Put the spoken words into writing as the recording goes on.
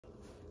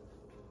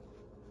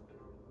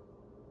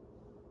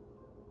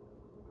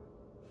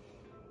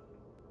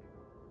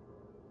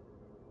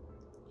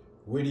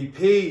Witty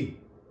P,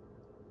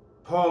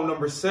 poem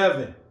number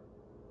 7,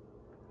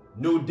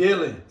 New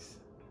Dealings.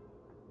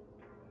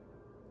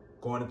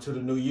 Going into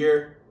the new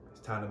year, it's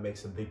time to make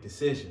some big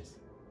decisions.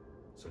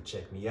 So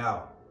check me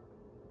out.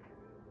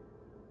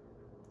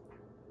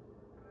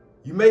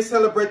 You may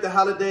celebrate the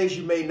holidays,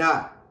 you may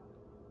not.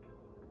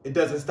 It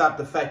doesn't stop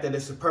the fact that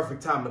it's a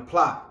perfect time to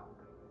plot.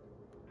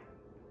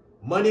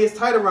 Money is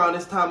tight around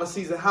this time of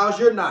season. How's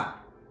your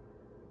knot?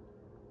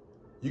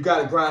 You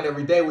gotta grind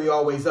every day. We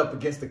always up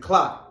against the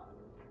clock.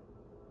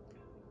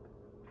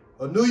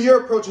 A new year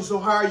approaching, so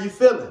how are you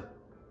feeling?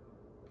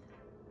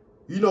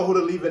 You know who to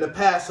leave in the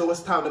past, so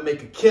it's time to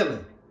make a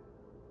killing.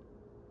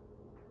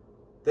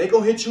 They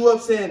gonna hit you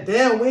up saying,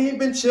 damn, we ain't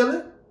been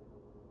chilling.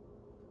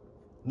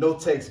 No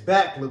text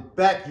back, look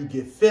back, you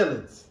get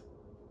feelings.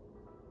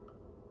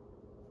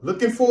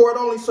 Looking forward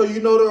only so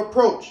you know the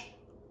approach.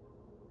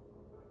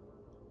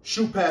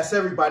 Shoot past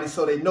everybody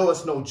so they know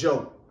it's no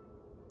joke.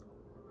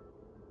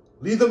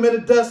 Leave them in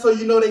the dust so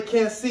you know they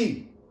can't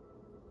see.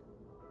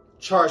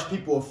 Charge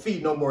people a fee,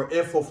 no more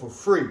info for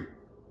free.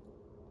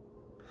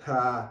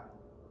 Ha.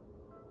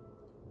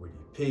 Witty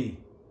P,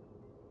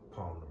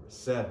 poem number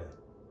 7,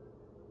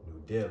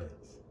 New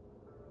Dealings.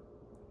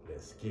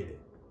 Let's get it.